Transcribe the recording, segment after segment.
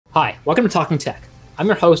Hi, welcome to Talking Tech. I'm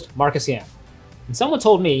your host, Marcus Yam. And someone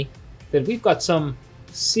told me that we've got some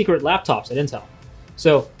secret laptops at Intel.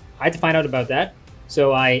 So I had to find out about that.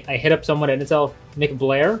 So I hit up someone at Intel, Nick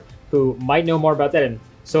Blair, who might know more about that, and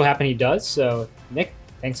so happen he does. So Nick,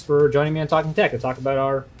 thanks for joining me on Talking Tech to talk about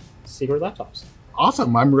our secret laptops.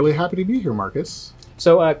 Awesome. I'm really happy to be here, Marcus.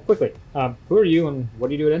 So quickly, who are you and what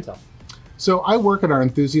do you do at Intel? So I work at our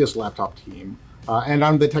enthusiast laptop team. And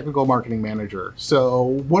I'm the technical marketing manager. So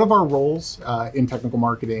one of our roles in technical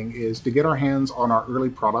marketing is to get our hands on our early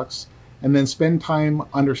products and then spend time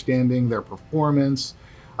understanding their performance,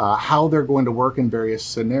 how they're going to work in various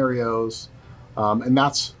scenarios. And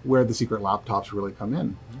that's where the secret laptops really come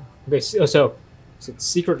in. Okay, so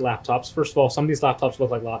secret laptops. First of all, some of these laptops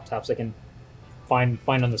look like laptops I can find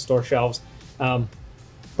on the store shelves.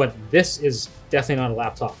 But this is definitely not a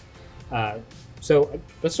laptop. So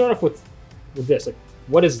let's start off with this. Like,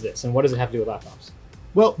 what is this and what does it have to do with laptops?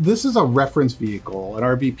 Well, this is a reference vehicle, an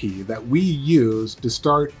RVP, that we use to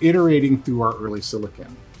start iterating through our early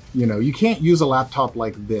silicon. You know, you can't use a laptop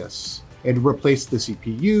like this and replace the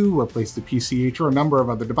CPU, replace the PCH, or a number of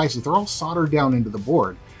other devices. They're all soldered down into the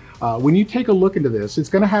board. When you take a look into this, it's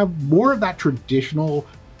going to have more of that traditional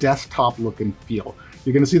desktop look and feel.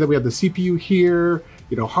 You're going to see that we have the CPU here,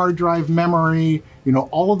 hard drive memory,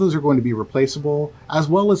 all of those are going to be replaceable as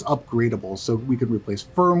well as upgradable. So we can replace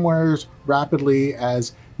firmwares rapidly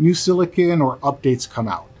as new silicon or updates come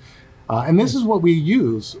out. And this is what we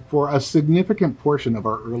use for a significant portion of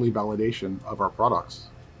our early validation of our products.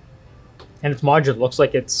 And it's modular. It looks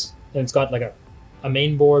like it's got like a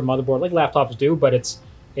main board, motherboard, like laptops do, but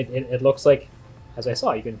it looks like, as I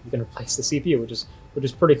saw, you can replace the CPU, which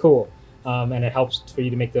is pretty cool. And it helps for you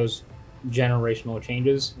to make those generational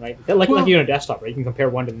changes, right? Like you do on a desktop, right? You can compare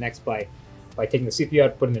one to the next by taking the CPU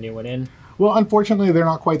out, putting the new one in. Well, unfortunately, they're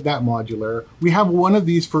not quite that modular. We have one of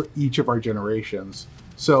these for each of our generations.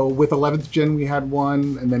 So with 11th gen, we had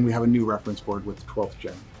one, and then we have a new reference board with 12th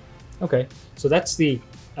gen. Okay, so that's the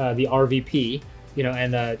RVP,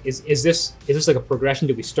 and is this like a progression?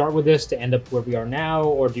 Do we start with this to end up where we are now,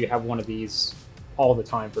 or do you have one of these all the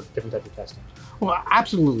time for different types of testing? Well,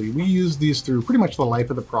 absolutely. We use these through pretty much the life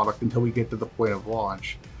of the product until we get to the point of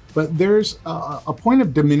launch. But there's a point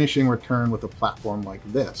of diminishing return with a platform like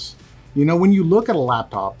this. When you look at a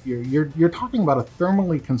laptop, you're talking about a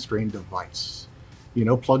thermally constrained device,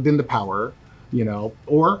 plugged into power,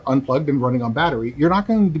 or unplugged and running on battery. You're not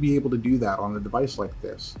going to be able to do that on a device like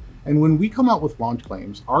this. And when we come out with launch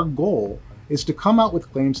claims, our goal is to come out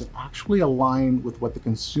with claims that actually align with what the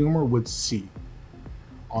consumer would see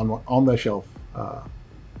on the shelf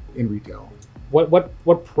in retail.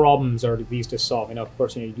 What problems are these to solve? Of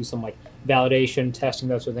course, you do some like validation, testing,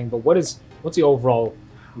 that sort of thing. But what's the overall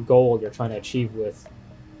goal you're trying to achieve with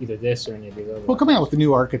either this or any of these other? Well, coming out with a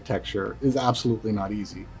new architecture is absolutely not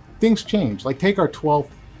easy. Things change. Like take our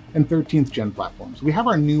 12th and 13th gen platforms. We have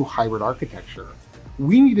our new hybrid architecture.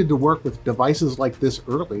 We needed to work with devices like this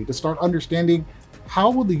early to start understanding how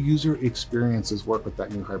will the user experiences work with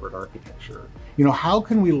that new hybrid architecture? How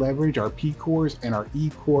can we leverage our P cores and our E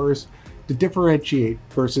cores to differentiate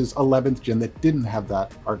versus 11th gen that didn't have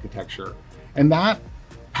that architecture? And that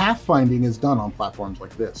pathfinding is done on platforms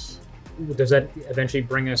like this. Does that eventually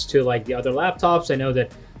bring us to like the other laptops? I know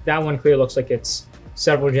that one clearly looks like it's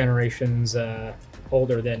several generations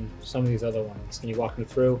older than some of these other ones. Can you walk me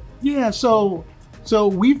through? Yeah, so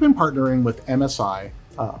we've been partnering with MSI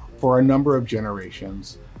for a number of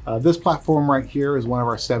generations. This platform right here is one of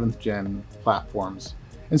our 7th gen platforms.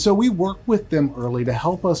 And so we work with them early to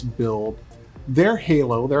help us build their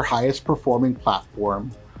Halo, their highest performing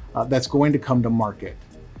platform that's going to come to market.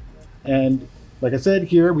 And like I said,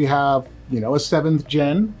 here we have, a 7th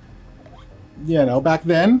gen. Back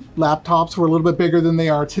then, laptops were a little bit bigger than they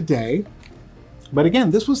are today. But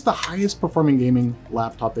again, this was the highest performing gaming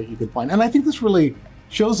laptop that you could find. And I think this really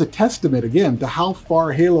shows a testament, again, to how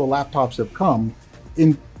far Halo laptops have come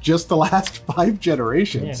in just the last 5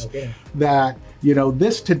 generations. Yeah, okay. That,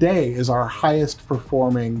 this today is our highest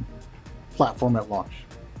performing platform at launch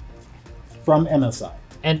from MSI.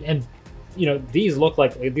 And these look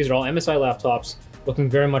like, these are all MSI laptops looking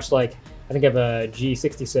very much like, I think I have a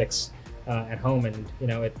G66 at home, and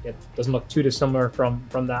it doesn't look too dissimilar from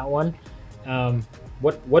that one.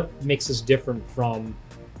 What makes this different from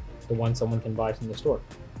the one someone can buy from the store?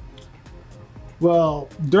 Well,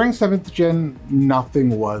 during 7th gen,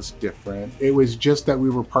 nothing was different. It was just that we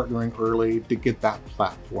were partnering early to get that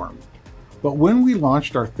platform. But when we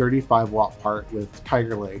launched our 35-watt part with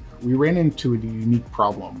Tiger Lake, we ran into a unique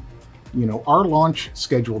problem. Our launch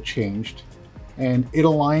schedule changed, and it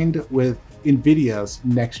aligned with NVIDIA's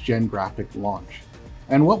next-gen graphic launch.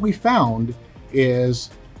 And what we found is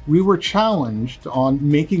we were challenged on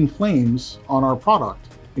making claims on our product.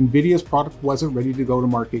 NVIDIA's product wasn't ready to go to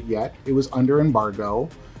market yet. It was under embargo.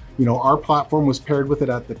 Our platform was paired with it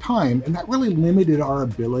at the time, and that really limited our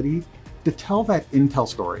ability to tell that Intel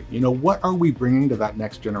story. What are we bringing to that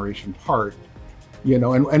next generation part?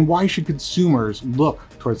 And why should consumers look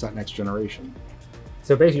towards that next generation?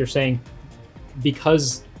 So basically you're saying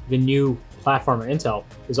because the new platform at Intel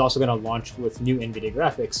is also going to launch with new NVIDIA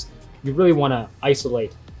graphics, you really want to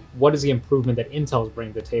isolate what is the improvement that Intel is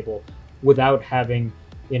bringing to the table without having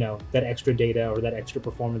that extra data or that extra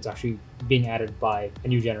performance actually being added by a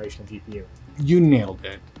new generation of GPU. You nailed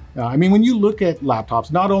it. When you look at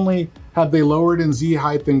laptops, not only have they lowered in Z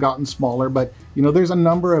height and gotten smaller, but there's a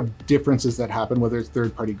number of differences that happen, whether it's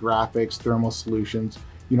third-party graphics, thermal solutions.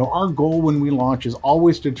 Our goal when we launch is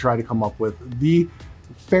always to try to come up with the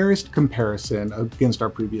fairest comparison against our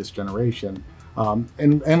previous generation.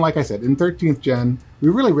 And like I said, in 13th gen, we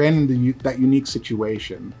really ran into that unique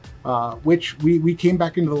situation, which we came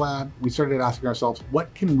back into the lab, we started asking ourselves,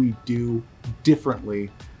 what can we do differently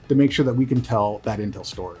to make sure that we can tell that Intel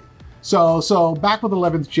story? So back with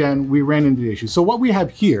 11th gen, we ran into the issue. So what we have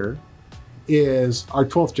here is our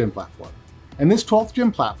 12th gen platform. And this 12th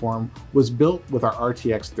gen platform was built with our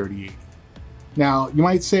RTX 3080. Now, you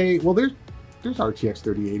might say, well, there's RTX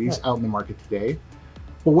 3080s out in the market today.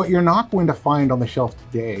 But what you're not going to find on the shelf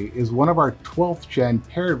today is one of our 12th gen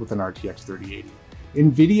paired with an RTX 3080.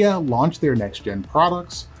 NVIDIA launched their next gen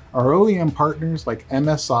products. Our OEM partners like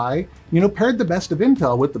MSI, paired the best of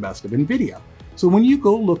Intel with the best of NVIDIA. So when you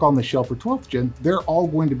go look on the shelf for 12th gen, they're all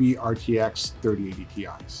going to be RTX 3080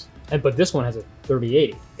 Ti's. But this one has a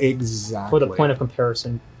 3080. Exactly. For the point of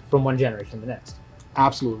comparison from one generation to the next.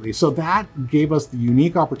 Absolutely. So that gave us the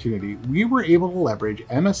unique opportunity. We were able to leverage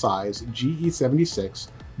MSI's GE76,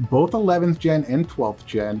 both 11th gen and 12th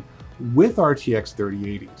gen, with RTX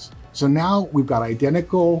 3080s. So now we've got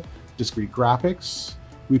identical discrete graphics.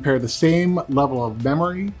 We pair the same level of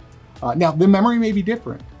memory. Now the memory may be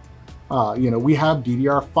different. We have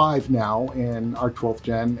DDR5 now in our 12th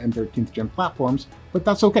gen and 13th gen platforms, but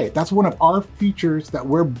that's okay. That's one of our features that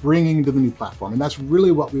we're bringing to the new platform. And that's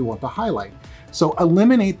really what we want to highlight. So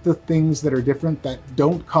eliminate the things that are different that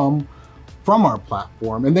don't come from our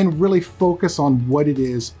platform, and then really focus on what it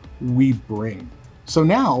is we bring. So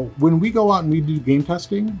now when we go out and we do game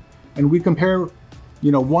testing and we compare,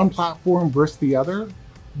 one platform versus the other,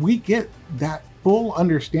 we get that full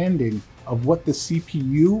understanding of what the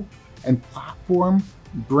CPU and platform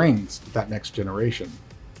brings to that next generation.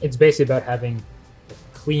 It's basically about having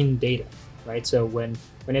clean data, right? So when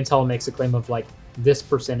Intel makes a claim of like this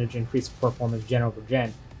percentage increase performance gen over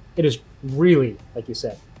gen, it is really, like you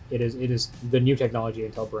said, it is the new technology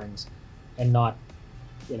Intel brings, and not,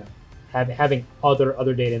 having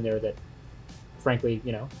other data in there that, frankly,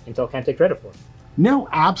 Intel can't take credit for. No,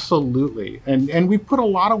 absolutely, and we put a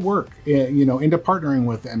lot of work, into partnering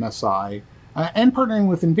with MSI and partnering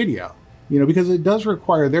with NVIDIA, because it does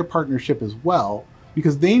require their partnership as well,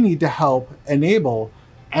 because they need to help enable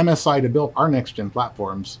MSI to build our next gen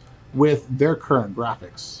platforms with their current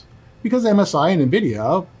graphics. Because MSI and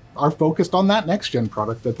NVIDIA are focused on that next gen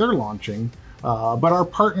product that they're launching, but our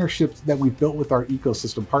partnerships that we've built with our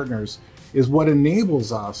ecosystem partners is what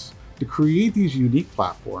enables us to create these unique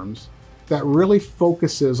platforms that really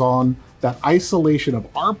focuses on that isolation of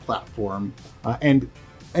our platform and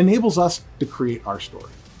enables us to create our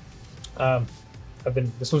story.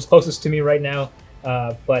 This one's closest to me right now,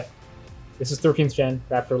 but this is 13th gen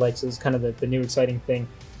Raptor Lakes. This is kind of the new exciting thing.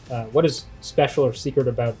 What is special or secret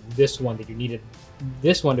about this one that you needed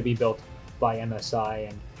this one to be built by MSI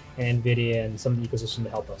and NVIDIA and some of the ecosystem to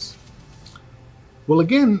help us? Well,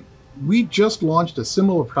 again, we just launched a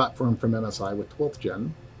similar platform from MSI with 12th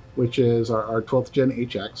gen, which is our 12th gen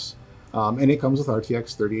HX, and it comes with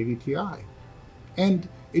RTX 3080 Ti. And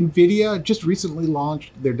NVIDIA just recently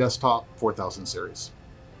launched their desktop 4000 series,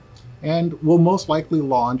 and will most likely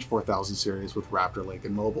launch 4000 series with Raptor Lake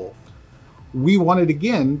and mobile. We wanted,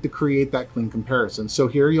 again, to create that clean comparison. So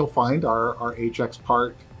here you'll find our HX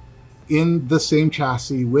part in the same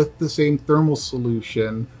chassis, with the same thermal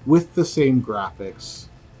solution, with the same graphics,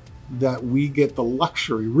 that we get the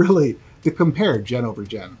luxury, really, to compare gen over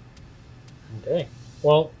gen. Okay.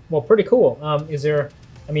 Well, pretty cool. Is there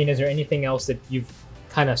anything else that you've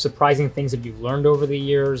kind of surprising things that you've learned over the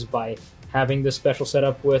years by having this special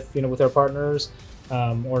setup with with our partners,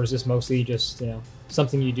 or is this mostly just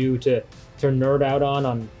something you do to nerd out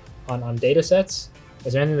on data sets?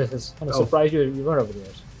 Is there anything that has kind of surprised you that you've learned over the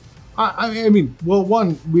years? I mean, well,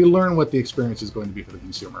 one, we learn what the experience is going to be for the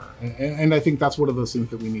consumer. And I think that's one of those things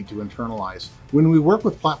that we need to internalize. When we work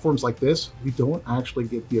with platforms like this, we don't actually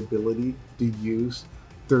get the ability to use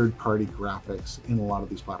third-party graphics in a lot of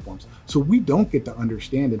these platforms. So we don't get to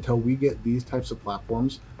understand until we get these types of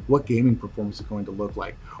platforms what gaming performance is going to look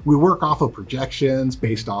like. We work off of projections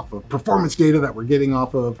based off of performance data that we're getting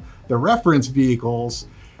off of the reference vehicles.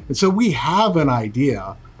 And so we have an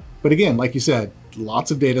idea. But again, like you said,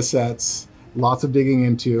 lots of data sets, lots of digging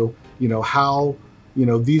into, how,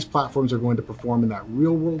 these platforms are going to perform in that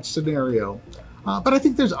real world scenario. But I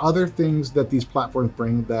think there's other things that these platforms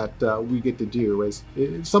bring that we get to do.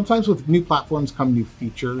 Sometimes with new platforms come new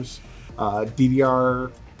features,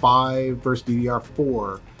 DDR5 versus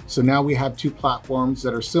DDR4. So now we have two platforms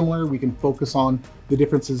that are similar. We can focus on the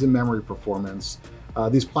differences in memory performance.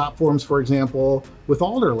 These platforms, for example, with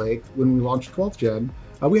Alder Lake, when we launched 12th Gen,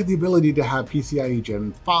 we had the ability to have PCIe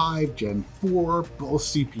Gen 5, Gen 4, both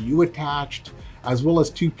CPU attached, as well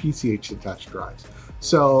as two PCH attached drives.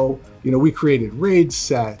 So, we created RAID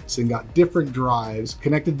sets and got different drives,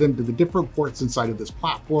 connected them to the different ports inside of this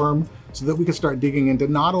platform so that we could start digging into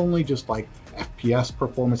not only just like FPS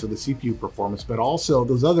performance or the CPU performance, but also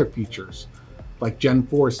those other features like Gen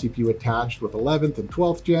 4 CPU attached with 11th and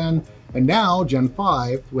 12th Gen, and now Gen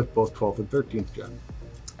 5 with both 12th and 13th Gen.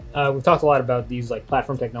 We've talked a lot about these like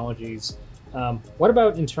platform technologies. What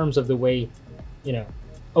about in terms of the way,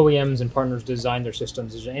 OEMs and partners design their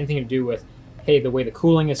systems? Is there anything to do with, hey, the way the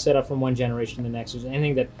cooling is set up from one generation to the next? Is there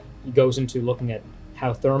anything that goes into looking at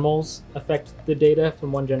how thermals affect the data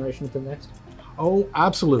from one generation to the next? Oh,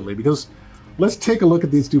 absolutely. Because let's take a look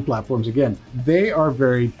at these two platforms again. They are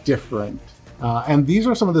very different. And these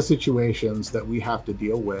are some of the situations that we have to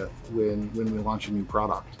deal with when we launch a new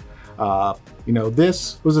product.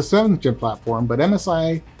 This was a 7th Gen platform, but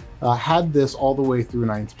MSI had this all the way through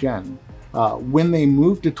 9th Gen. When they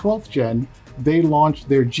moved to 12th Gen, they launched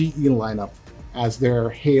their GE lineup as their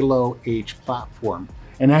Halo H platform.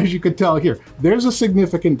 And as you could tell here, there's a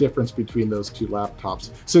significant difference between those two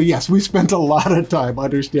laptops. So yes, we spent a lot of time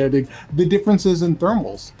understanding the differences in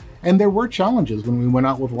thermals. And there were challenges when we went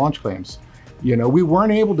out with launch claims. We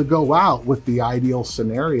weren't able to go out with the ideal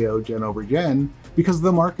scenario gen over gen because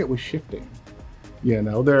the market was shifting.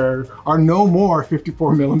 There are no more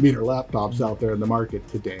 54mm laptops out there in the market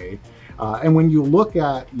today. And when you look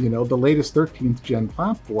at, the latest 13th Gen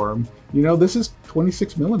platform, this is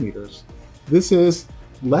 26mm. This is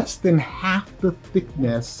less than half the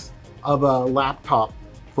thickness of a laptop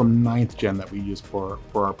from 9th Gen that we used for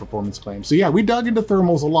our performance claims. So yeah, we dug into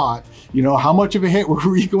thermals a lot. How much of a hit were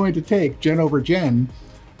we going to take gen over gen?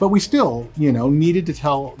 But we still, needed to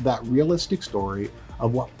tell that realistic story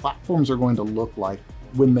of what platforms are going to look like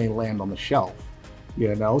when they land on the shelf.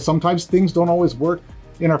 Sometimes things don't always work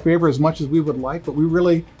in our favor as much as we would like, but we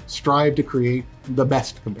really strive to create the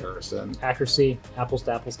best comparison. Accuracy, apples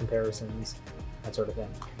to apples comparisons, that sort of thing.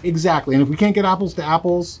 Exactly. And if we can't get apples to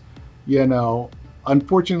apples,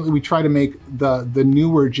 unfortunately, we try to make the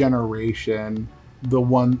newer generation the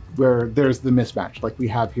one where there's the mismatch, like we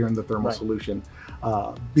have here in the thermal solution.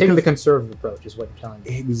 Taking the conservative approach is what you're telling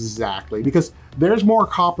me. Exactly, because there's more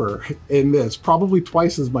copper in this, probably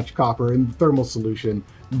twice as much copper in the thermal solution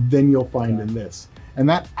than you'll find in this. And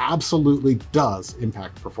that absolutely does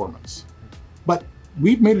impact performance. But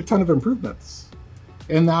we've made a ton of improvements.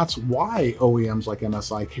 And that's why OEMs like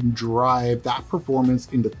MSI can drive that performance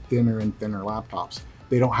into thinner and thinner laptops.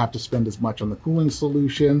 They don't have to spend as much on the cooling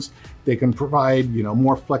solutions. They can provide,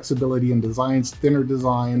 more flexibility in designs, thinner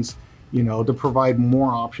designs, to provide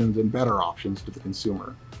more options and better options to the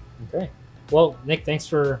consumer. Okay. Well, Nick, thanks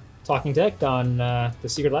for talking tech on the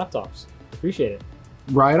secret laptops. Appreciate it.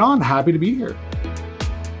 Right on. Happy to be here.